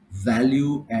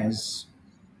value as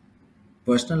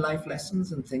personal life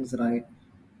lessons and things that I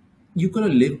you got to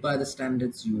live by the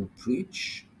standards you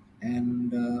preach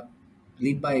and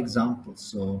lead by example.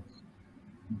 So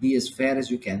be as fair as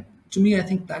you can. To me, I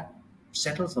think that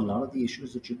settles a lot of the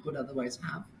issues that you could otherwise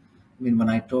have. I mean, when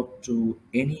I talk to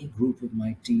any group of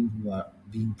my team who are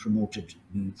being promoted,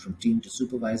 be it from team to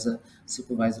supervisor,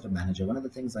 supervisor to manager, one of the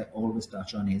things I always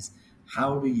touch on is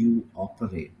how do you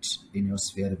operate in your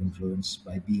sphere of influence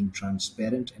by being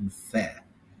transparent and fair.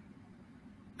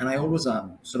 And I always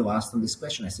sort of ask them this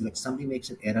question. I say, like, somebody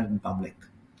makes an error in public.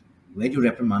 Where do you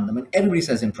reprimand them? And everybody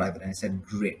says in private. And I said,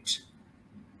 great.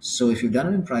 So if you've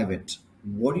done it in private,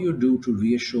 what do you do to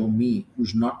reassure me,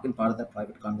 who's not been part of that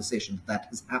private conversation, that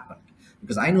has happened?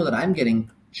 Because I know that I'm getting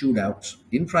chewed out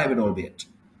in private, albeit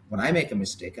when I make a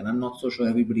mistake, and I'm not so sure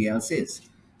everybody else is.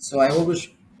 So I always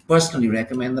personally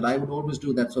recommend that I would always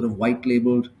do that sort of white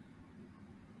labeled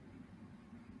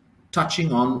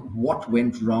touching on what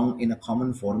went wrong in a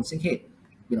common forum, saying, hey,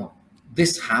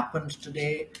 this happened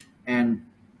today, and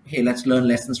hey, let's learn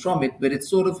lessons from it. But it's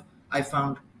sort of, I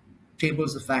found,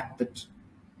 tables the fact that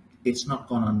it's not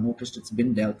gone unnoticed, it's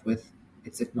been dealt with,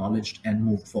 it's acknowledged and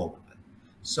moved forward with.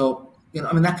 So,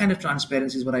 I mean, that kind of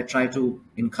transparency is what I try to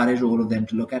encourage all of them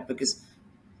to look at, because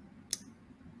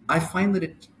I find that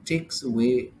it takes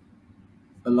away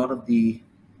a lot of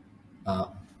uh,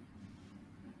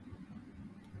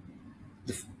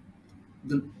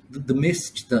 the the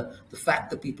mist, the fact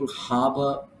that people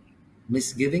harbor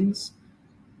misgivings.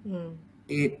 Hmm.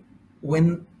 It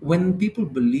when people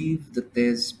believe that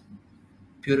there's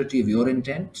purity of your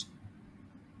intent,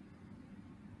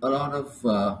 a lot of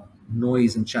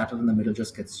noise and chatter in the middle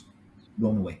just gets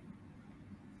blown away.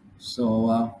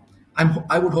 So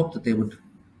I would hope that they would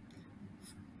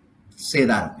say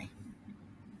that of me.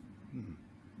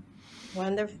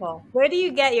 Wonderful. Where do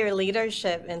you get your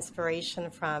leadership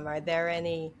inspiration from? Are there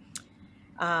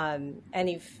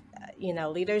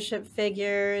leadership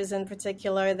figures in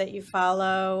particular that you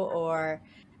follow, or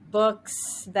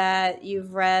books that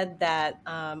you've read that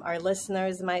our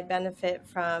listeners might benefit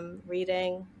from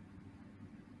reading?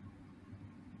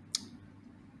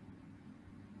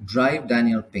 Drive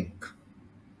Daniel Pink.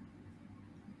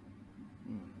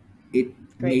 It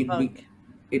Great made me book.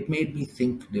 it made me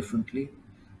think differently.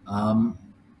 Um,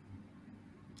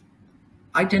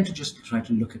 I tend to just try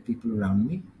to look at people around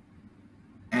me,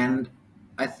 and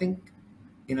I think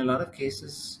in a lot of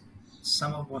cases,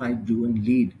 some of what I do and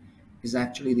lead is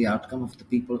actually the outcome of the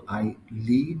people I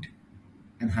lead,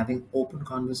 and having open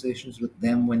conversations with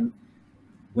them when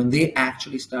they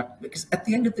actually start. Because at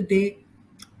the end of the day,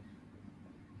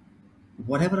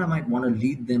 whatever I might want to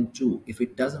lead them to, if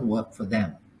it doesn't work for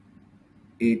them,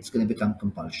 it's going to become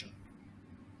compulsion.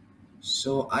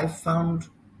 So I found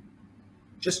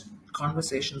just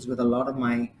conversations with a lot of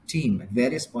my team at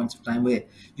various points of time where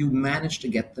you manage to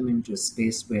get them into a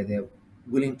space where they're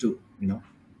willing to,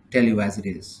 tell you as it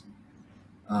is.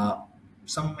 Uh,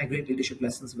 some of my great leadership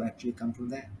lessons have actually come from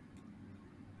there,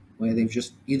 where they've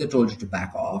just either told you to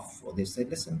back off or they've said,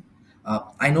 listen,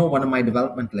 I know one of my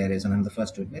developmental areas, and I'm the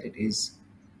first to admit it, is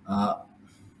uh,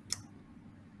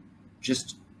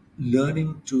 just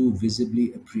learning to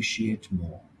visibly appreciate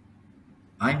more.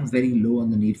 I'm very low on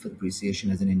the need for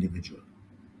appreciation as an individual.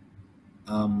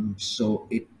 So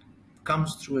it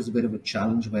comes through as a bit of a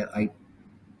challenge where I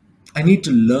need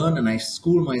to learn and I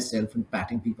school myself in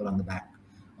patting people on the back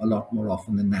a lot more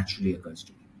often than naturally occurs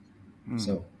to me.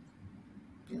 So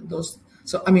those.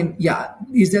 So I mean, yeah.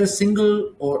 Is there a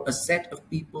single or a set of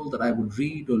people that I would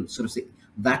read or sort of say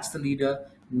that's the leader?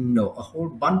 No, a whole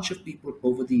bunch of people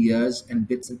over the years and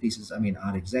bits and pieces. I mean,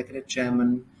 our executive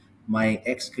chairman, my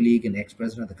ex-colleague and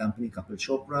ex-president of the company, Kapil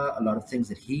Chopra, a lot of things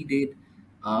that he did.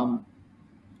 Um,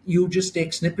 you just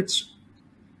take snippets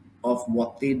of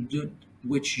what they did,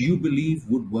 which you believe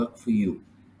would work for you,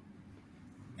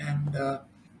 and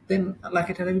then, like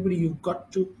I tell everybody, you've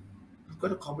got to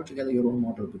cobble together your own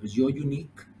model because you're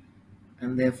unique,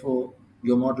 and therefore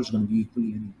your model is going to be equally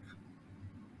unique.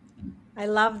 I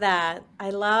love that. I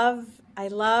love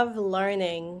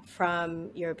learning from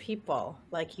your people,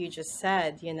 like you just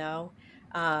said.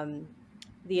 Um,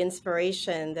 the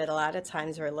inspiration that a lot of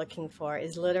times we're looking for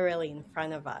is literally in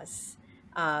front of us.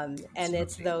 And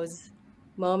it's Absolutely. those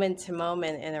moment to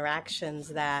moment interactions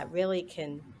that really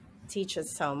can teach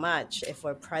us so much if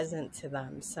we're present to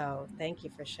them. So thank you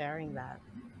for sharing that.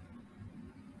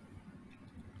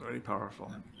 Very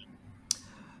powerful.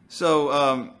 So,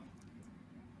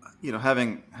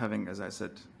 having, as I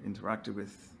said, interacted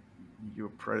with your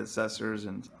predecessors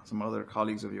and some other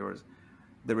colleagues of yours,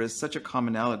 there is such a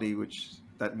commonality, which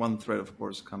that one thread, of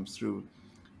course, comes through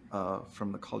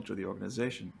from the culture of the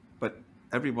organization. But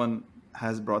everyone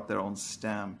has brought their own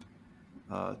stamp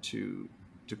to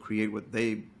create what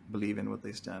they believe in, what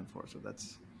they stand for. So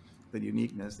that's the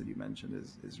uniqueness that you mentioned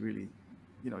is really,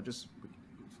 just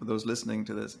for those listening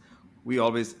to this, we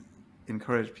always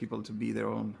encourage people to be their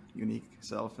own unique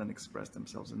self and express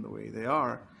themselves in the way they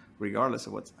are, regardless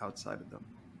of what's outside of them.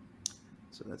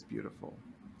 So that's beautiful.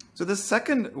 So the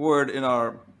second word in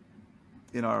our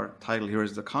title here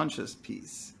is the conscious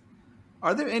piece.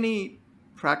 Are there any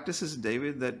practices,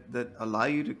 David, that allow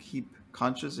you to keep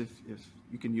conscious, if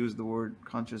you can use the word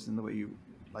conscious in the way you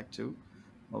like to?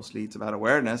 Mostly it's about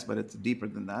awareness, but it's deeper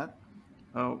than that.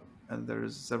 Oh, and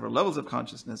there's several levels of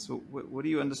consciousness. So what do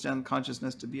you understand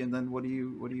consciousness to be? And then what do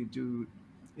you do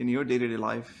in your day-to-day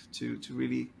life to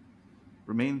really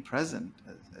remain present,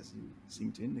 as you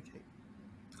seem to indicate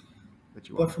that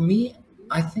you But are? for me,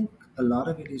 I think a lot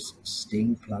of it is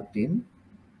staying plugged in,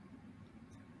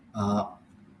 uh,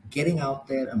 getting out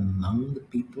there among the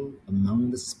people,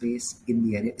 among the space in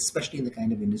the area, especially in the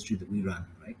kind of industry that we run,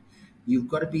 right? You've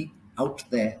got to be out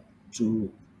there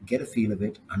to get a feel of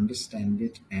it, understand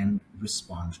it, and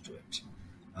respond to it.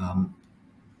 Um,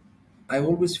 I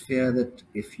always fear that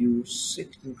if you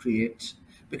sit and create,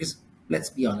 because let's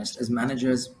be honest, as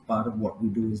managers, part of what we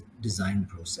do is design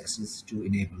processes to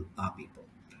enable our people.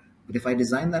 But if I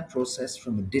design that process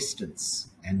from a distance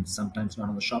and sometimes not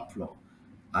on the shop floor,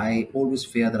 I always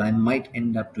fear that I might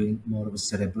end up doing more of a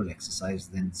cerebral exercise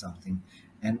than something,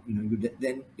 and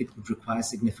then it would require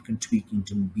significant tweaking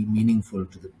to be meaningful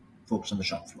to the folks on the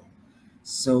shop floor.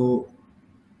 So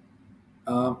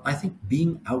I think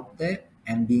being out there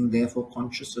and being therefore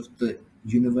conscious of the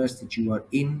universe that you are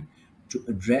in, to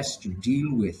address, to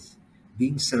deal with,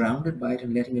 being surrounded by it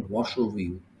and letting it wash over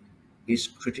you is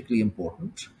critically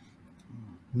important.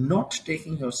 Not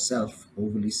taking yourself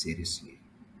overly seriously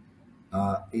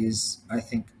is, I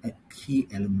think, a key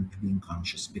element to being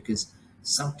conscious, because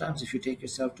sometimes if you take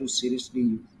yourself too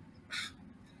seriously,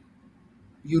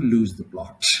 you lose the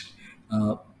plot.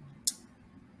 Uh,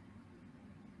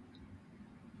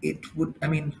 it would, I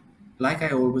mean, like I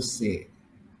always say,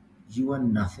 you are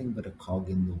nothing but a cog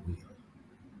in the wheel.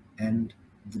 And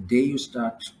the day you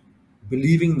start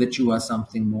believing that you are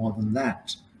something more than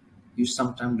that, you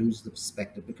sometimes lose the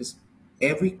perspective, because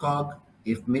every cog,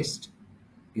 if missed,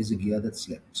 is a gear that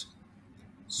slipped.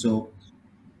 So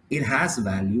it has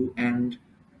value. And,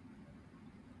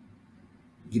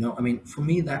 I mean, for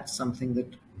me, that's something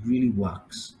that really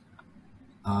works.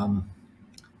 Um,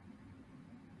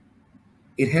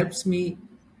 it helps me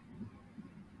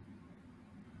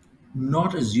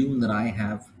not assume that I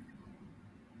have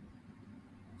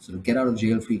sort of get out of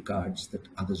jail free cards that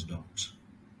others don't.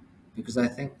 Because I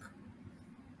think,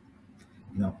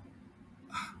 you know,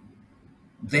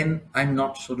 then I'm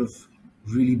not sort of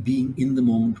really being in the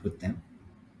moment with them.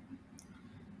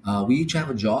 We each have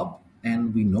a job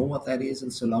and we know what that is.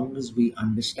 And so long as we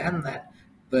understand that,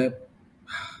 but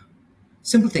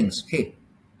simple things. Hey,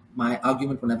 my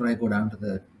argument whenever I go down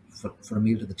to for a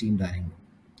meal to the team dining room,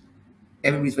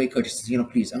 everybody's very courteous.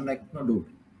 Please. I'm like, no, dude,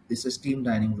 this is team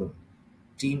dining room.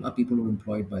 Team are people who are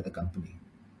employed by the company.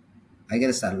 I get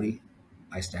a salary.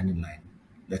 I stand in line.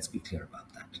 Let's be clear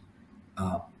about that.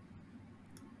 Uh,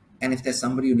 and if there's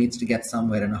somebody who needs to get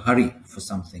somewhere in a hurry for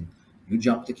something, you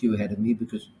jump the queue ahead of me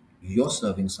because you're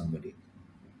serving somebody.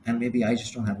 And maybe I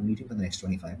just don't have a meeting for the next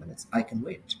 25 minutes. I can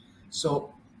wait.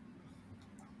 So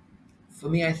for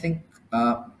me, I think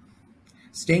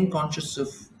staying conscious of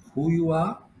who you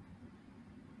are,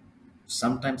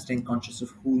 sometimes staying conscious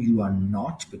of who you are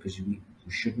not, because we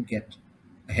shouldn't get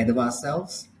ahead of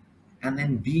ourselves, and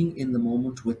then being in the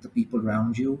moment with the people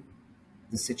around you,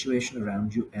 the situation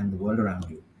around you, and the world around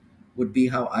you would be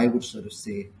how I would sort of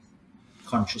say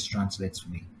conscious translates for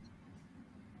me.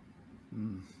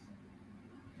 Mm.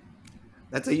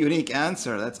 That's a unique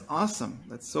answer. That's awesome.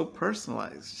 That's so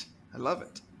personalized. I love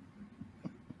it.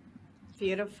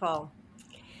 Beautiful.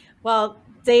 Well,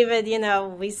 David,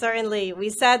 we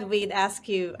said we'd ask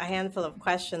you a handful of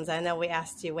questions. I know we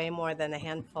asked you way more than a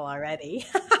handful already.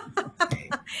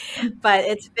 But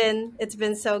it's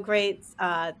been so great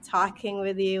talking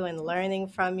with you and learning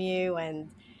from you. And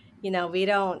we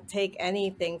don't take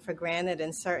anything for granted,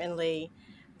 and certainly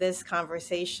this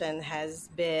conversation has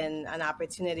been an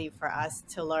opportunity for us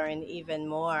to learn even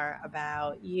more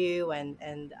about you and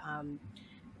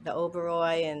the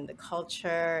Oberoi and the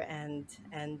culture, and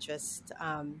just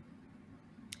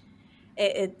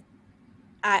it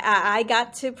I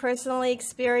got to personally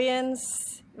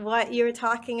experience what you're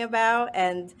talking about,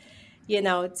 and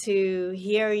to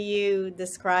hear you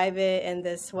describe it in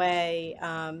this way.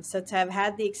 So to have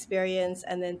had the experience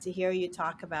and then to hear you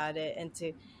talk about it and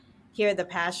to hear the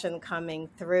passion coming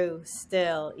through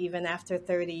still, even after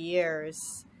 30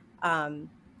 years,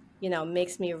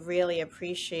 makes me really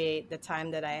appreciate the time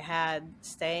that I had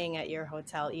staying at your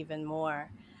hotel even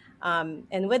more.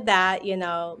 And with that,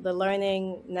 the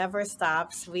learning never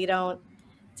stops. We don't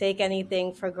take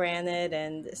anything for granted.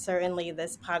 And certainly,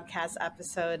 this podcast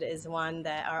episode is one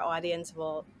that our audience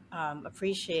will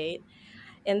appreciate.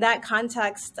 In that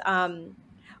context,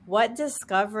 what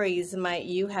discoveries might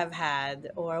you have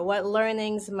had, or what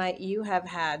learnings might you have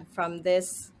had from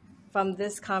this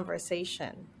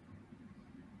conversation?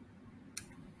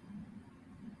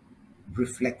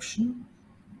 Reflection.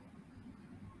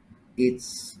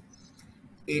 It's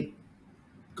it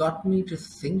got me to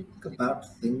think about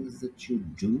things that you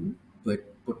do, but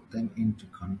put them into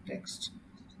context.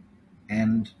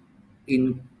 And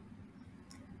in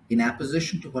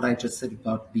apposition to what I just said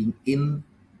about being in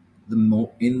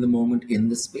in the moment, in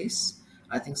the space,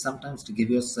 I think sometimes to give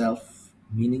yourself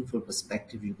meaningful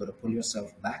perspective, you've got to pull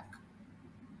yourself back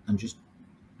and just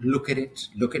look at it,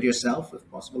 look at yourself, if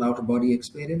possible, out of body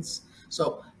experience.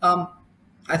 So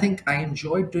I think I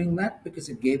enjoyed doing that because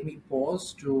it gave me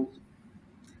pause to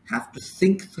have to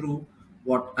think through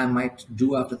what I might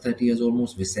do after 30 years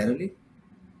almost viscerally.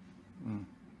 Mm.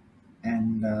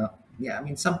 And yeah, I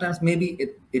mean, sometimes maybe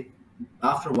it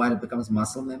after a while it becomes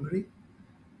muscle memory,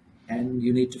 and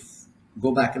you need to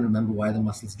go back and remember why the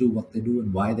muscles do what they do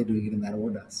and why they're doing it in that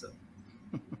order. So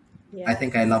I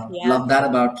think I Yes, love yes. that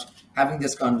about having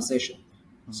this conversation.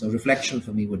 So reflection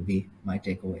for me would be my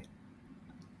takeaway.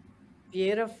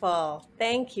 Beautiful.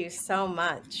 Thank you so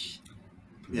much.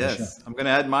 Pleasure. Yes, I'm going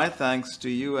to add my thanks to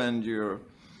you and your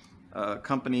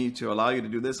company to allow you to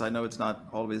do this. I know it's not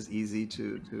always easy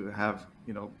to have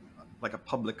like a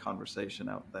public conversation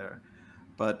out there,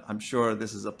 but I'm sure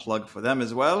this is a plug for them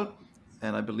as well.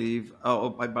 And I believe.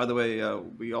 By the way,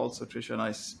 we also Trisha and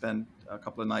I spent a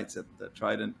couple of nights at the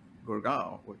Trident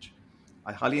Gurgaon, which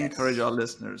I highly encourage Yes. our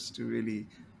listeners to really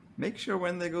make sure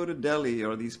when they go to Delhi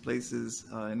or these places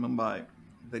in Mumbai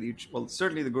that well,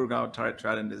 certainly the Gurgaon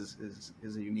Trident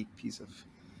is a unique piece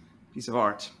of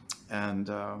art,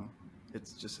 and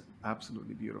it's just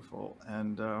absolutely beautiful.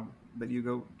 And that you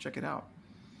go check it out.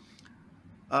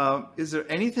 Is there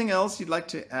anything else you'd like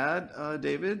to add,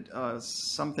 David?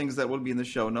 Some things that will be in the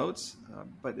show notes,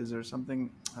 but is there something?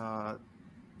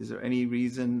 Is there any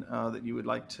reason that you would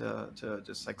like to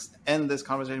just like end this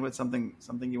conversation with something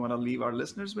you want to leave our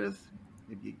listeners with?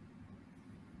 Maybe.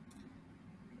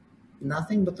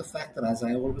 Nothing but the fact that, as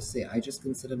I always say, I just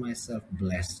consider myself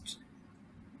blessed.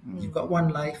 You've Mm. got one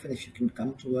life, and if you can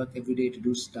come to work every day to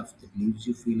do stuff that leaves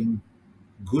you feeling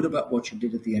good about what you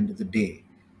did at the end of the day,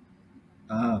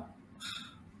 uh,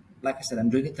 like I said, I'm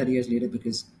doing it 30 years later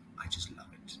because I just love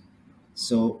it.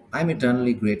 So I'm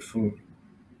eternally grateful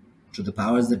to the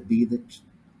powers that be that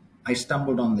I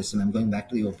stumbled on this. And I'm going back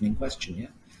to the opening question. Yeah.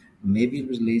 Maybe it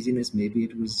was laziness, maybe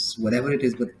it was whatever it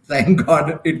is, but thank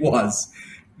God it was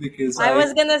because I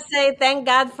was going to say, thank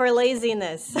God for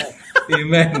laziness.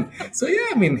 amen. So, yeah,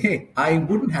 I mean, hey, I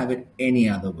wouldn't have it any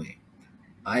other way.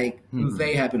 I am Mhm.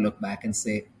 very happy to look back and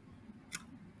say,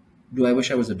 do I wish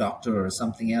I was a doctor or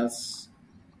something else?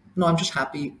 No, I'm just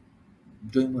happy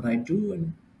doing what I do.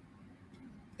 And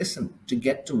listen, to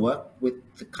get to work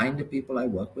with the kind of people I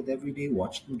work with every day,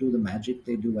 watch them do the magic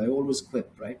they do. I always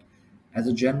quip, right? As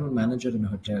a general manager in a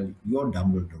hotel, you're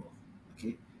Dumbledore.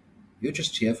 Okay. You're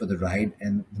just here for the ride,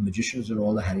 and the magicians are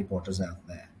all the Harry Potters out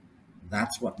there.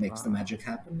 That's what makes the Wow. magic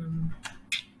happen.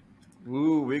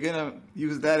 Ooh, we're gonna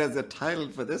use that as a title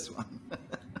for this one.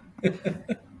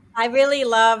 I really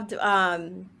loved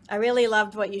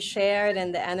what you shared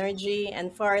and the energy.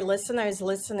 And for our listeners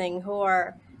listening who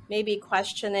are maybe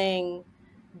questioning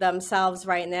themselves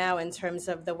right now in terms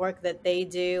of the work that they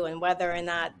do and whether or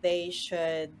not they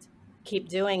should keep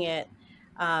doing it,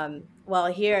 well,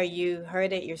 here you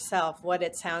heard it yourself, what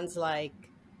it sounds like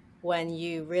when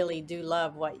you really do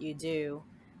love what you do.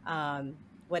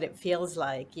 What it feels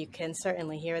like. You can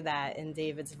certainly hear that in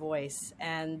David's voice.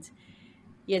 And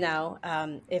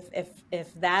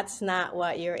if that's not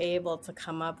what you're able to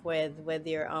come up with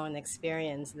your own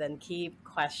experience, then keep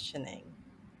questioning.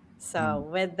 So,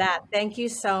 with that, thank you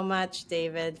so much,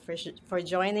 David, for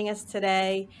joining us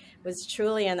today. It was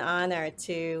truly an honor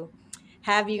to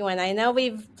have you. And I know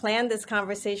we've planned this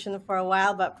conversation for a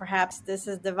while, but perhaps this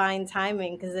is divine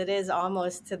timing because it is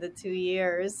almost to the 2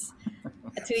 years,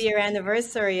 a 2 year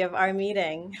anniversary of our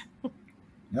meeting.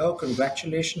 No,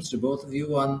 congratulations to both of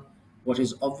you on what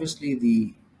is obviously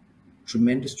the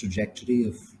tremendous trajectory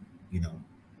of, you know,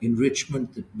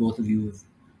 enrichment that both of you have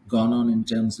gone on in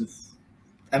terms of,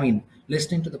 I mean,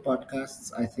 listening to the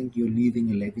podcasts, I think you're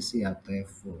leaving a legacy out there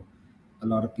for a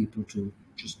lot of people to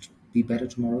just be better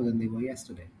tomorrow than they were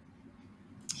yesterday.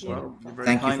 So Well, you're very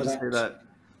thank you kind for to say that. that.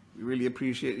 We really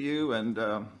appreciate you and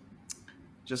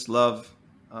just love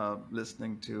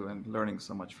listening to and learning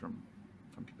so much from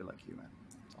people like you, man.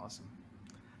 It's awesome.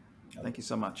 Thank you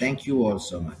so much. Thank you all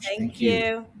so much. Thank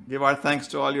you. Give our thanks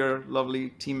to all your lovely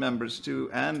team members too,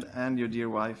 and your dear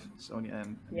wife, Sonia.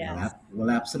 And Yes.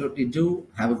 We'll absolutely do.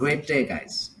 Have a great day,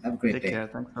 guys. Have a great Take day. care.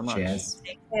 Thanks so much. Cheers.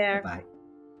 Take care. Bye.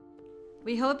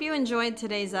 We hope you enjoyed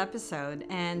today's episode,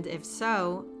 and if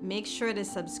so, make sure to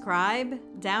subscribe,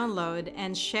 download,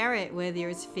 and share it with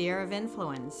your sphere of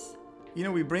influence.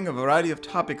 We bring a variety of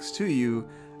topics to you,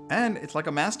 and it's like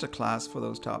a masterclass for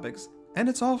those topics, and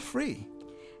it's all free.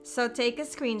 So take a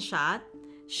screenshot,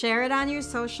 share it on your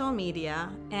social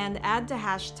media, and add the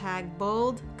hashtag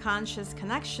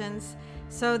 #BoldConsciousConnections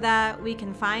so that we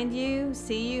can find you,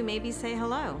 see you, maybe say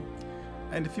hello.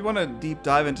 And if you want to deep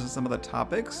dive into some of the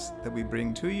topics that we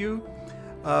bring to you,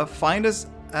 find us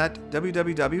at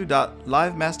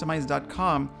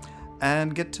www.livemasterminds.com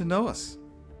and get to know us.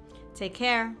 Take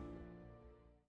care.